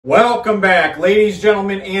Welcome back, ladies,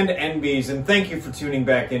 gentlemen, and NBs, and thank you for tuning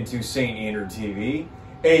back into St. Andrew TV,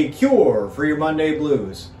 a cure for your Monday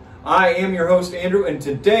blues. I am your host, Andrew, and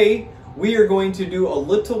today we are going to do a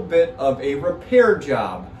little bit of a repair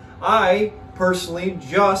job. I personally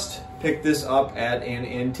just picked this up at an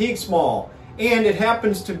antique mall, and it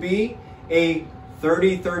happens to be a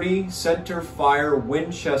 3030 center fire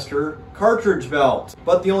Winchester cartridge belt.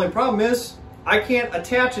 But the only problem is, I can't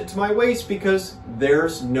attach it to my waist because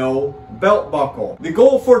there's no belt buckle. The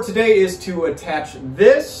goal for today is to attach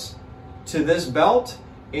this to this belt,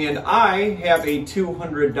 and I have a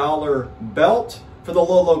 $200 belt for the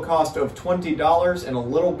low cost of $20 and a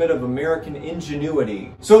little bit of American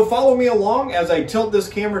ingenuity. So follow me along as I tilt this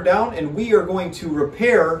camera down and we are going to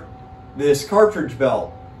repair this cartridge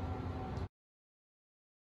belt.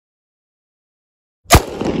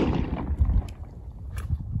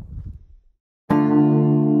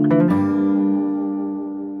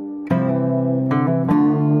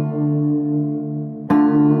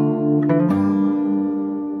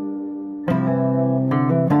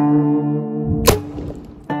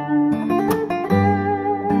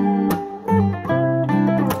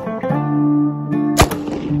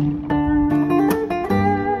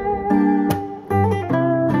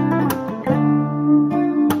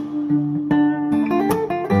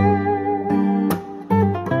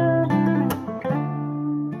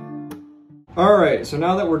 Alright, so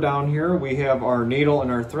now that we're down here, we have our needle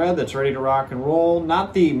and our thread that's ready to rock and roll.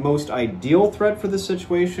 Not the most ideal thread for this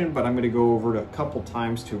situation, but I'm going to go over it a couple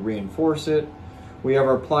times to reinforce it. We have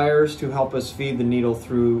our pliers to help us feed the needle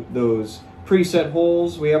through those preset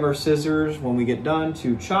holes. We have our scissors when we get done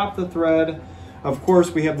to chop the thread. Of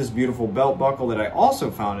course, we have this beautiful belt buckle that I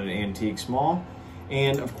also found at an antique mall.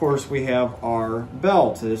 And of course, we have our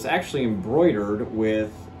belt. It's actually embroidered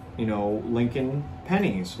with, you know, Lincoln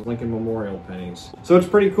pennies, Lincoln Memorial pennies. So it's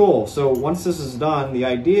pretty cool. So once this is done, the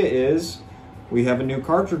idea is we have a new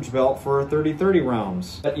cartridge belt for our 3030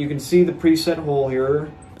 rounds. You can see the preset hole here,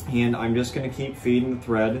 and I'm just going to keep feeding the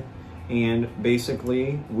thread and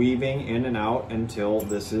basically weaving in and out until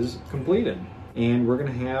this is completed. And we're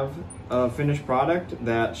going to have a finished product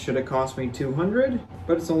that should have cost me $200,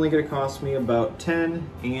 but it's only going to cost me about $10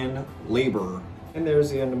 and labor. And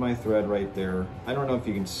there's the end of my thread right there. I don't know if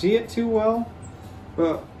you can see it too well,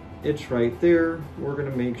 but it's right there. We're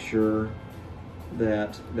gonna make sure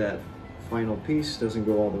that that final piece doesn't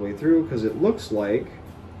go all the way through, because it looks like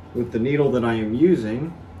with the needle that I am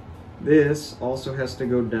using, this also has to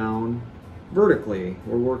go down vertically.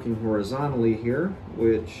 We're working horizontally here,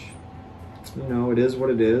 which, you know, it is what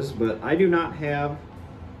it is, but I do not have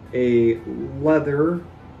a leather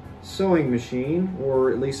sewing machine,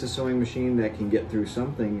 or at least a sewing machine that can get through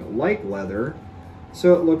something like leather.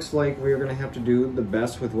 So it looks like we're going to have to do the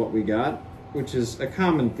best with what we got, which is a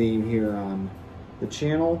common theme here on the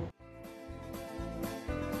channel.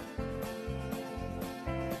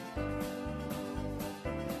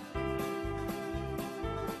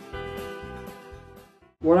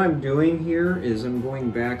 What I'm doing here is I'm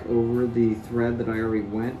going back over the thread that I already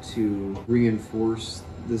went to reinforce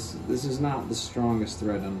this. This is not the strongest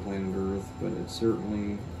thread on planet Earth, but it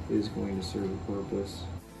certainly is going to serve a purpose.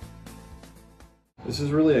 This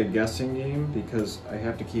is really a guessing game because I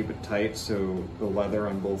have to keep it tight so the leather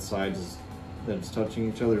on both sides that's touching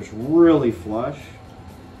each other is really flush.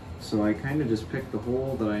 So I kind of just picked the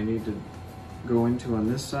hole that I need to go into on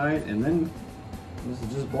this side, and then this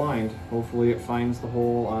is just blind. Hopefully it finds the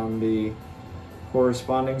hole on the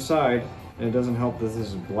corresponding side. And it doesn't help that this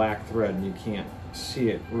is black thread and you can't see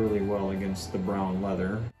it really well against the brown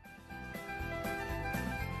leather.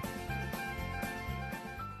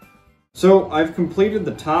 So I've completed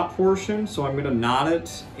the top portion, so I'm going to knot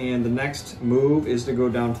it, and the next move is to go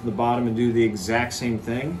down to the bottom and do the exact same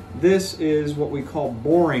thing. This is what we call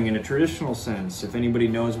boring in a traditional sense. If anybody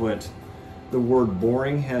knows what the word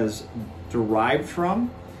boring has derived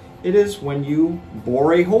from, it is when you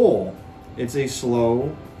bore a hole. It's a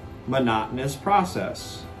slow, monotonous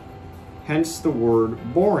process. Hence the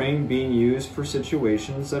word boring being used for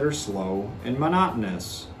situations that are slow and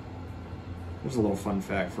monotonous. There's a little fun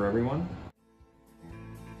fact for everyone.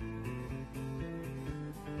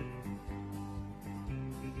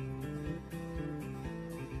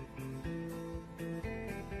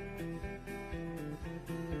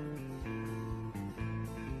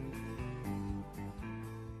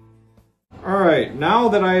 Alright, now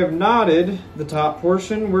that I have knotted the top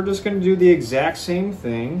portion, we're just going to do the exact same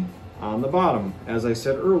thing on the bottom. As I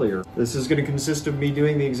said earlier, this is going to consist of me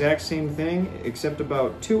doing the exact same thing, except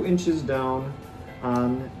about 2 inches down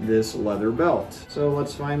on this leather belt. So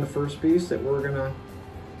let's find the first piece that we're going to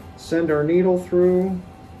send our needle through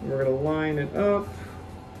We're going to line it up.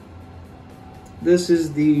 This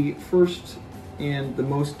is the first and the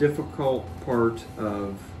most difficult part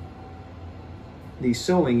of the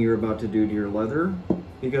sewing you're about to do to your leather,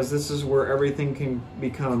 because this is where everything can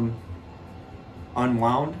become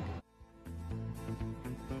unwound.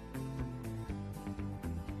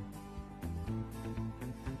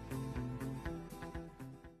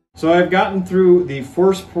 So I've gotten through the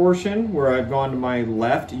first portion where I've gone to my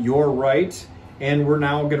left, your right, and we're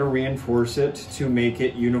now going to reinforce it to make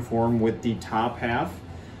it uniform with the top half.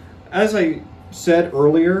 As I said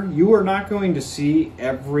earlier, you are not going to see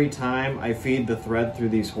every time I feed the thread through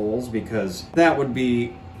these holes, because that would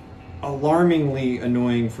be alarmingly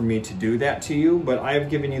annoying for me to do that to you, but I've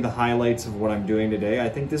given you the highlights of what I'm doing today. I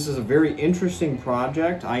think this is a very interesting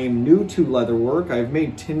project. I am new to leatherwork. I've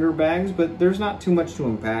made tinder bags, but there's not too much to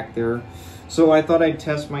unpack there. So I thought I'd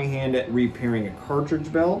test my hand at repairing a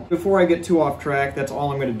cartridge belt. Before I get too off track, that's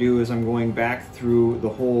all I'm going to do is I'm going back through the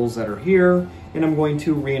holes that are here, and I'm going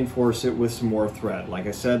to reinforce it with some more thread. Like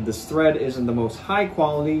I said, this thread isn't the most high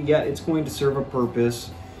quality, yet it's going to serve a purpose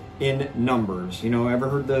in numbers. You know, ever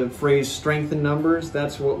heard the phrase strength in numbers?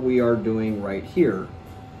 That's what we are doing right here.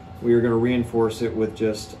 We are going to reinforce it with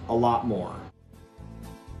just a lot more.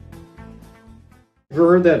 Have you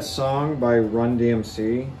heard that song by Run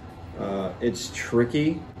DMC? It's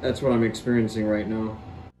Tricky. That's what I'm experiencing right now.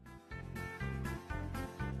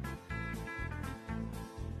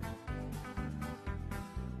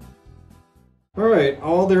 Alright,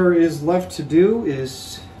 all there is left to do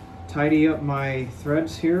is tidy up my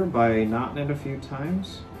threads here by knotting it a few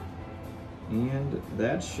times, and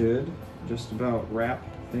that should just about wrap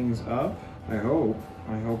things up. I hope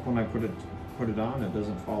when I put it on it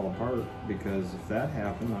doesn't fall apart, because if that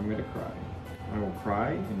happened, I'm gonna cry. I will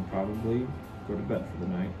cry and probably go to bed for the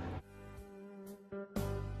night.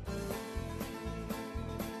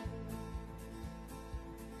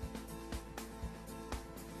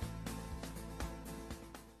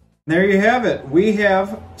 There you have it. We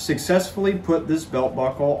have successfully put this belt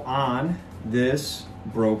buckle on this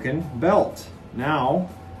broken belt. Now,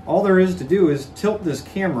 all there is to do is tilt this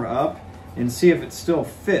camera up and see if it still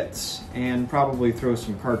fits, and probably throw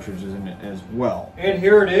some cartridges in it as well. And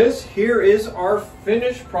here it is. Here is our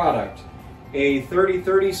finished product. A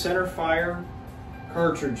 30-30 centerfire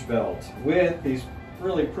cartridge belt with these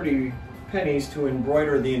really pretty pennies to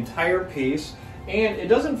embroider the entire piece. And it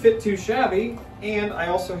doesn't fit too shabby, and I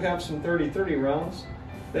also have some 30-30 rounds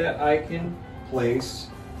that I can place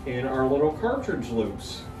in our little cartridge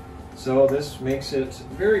loops. So this makes it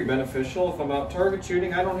very beneficial if I'm out target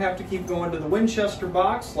shooting. I don't have to keep going to the Winchester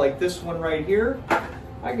box like this one right here.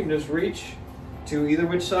 I can just reach to either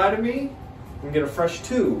which side of me and get a fresh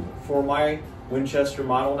tube for my Winchester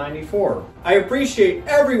Model 94. I appreciate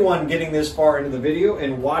everyone getting this far into the video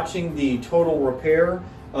and watching the total repair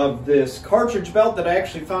of this cartridge belt that I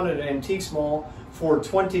actually found at an antiques mall for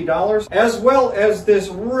 $20, as well as this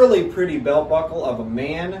really pretty belt buckle of a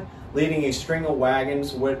man leading a string of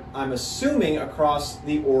wagons, what I'm assuming across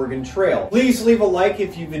the Oregon Trail. Please leave a like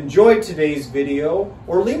if you've enjoyed today's video,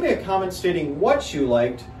 or leave me a comment stating what you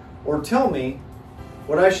liked, or tell me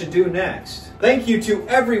what I should do next. Thank you to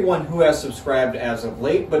everyone who has subscribed as of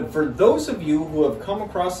late, but for those of you who have come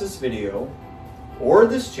across this video or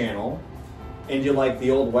this channel and you like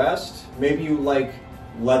the Old West, maybe you like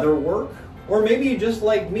leather work, or maybe you just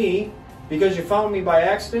like me because you found me by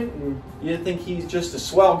accident and you think he's just a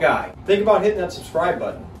swell guy, think about hitting that subscribe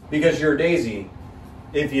button, because you're a daisy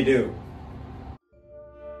if you do.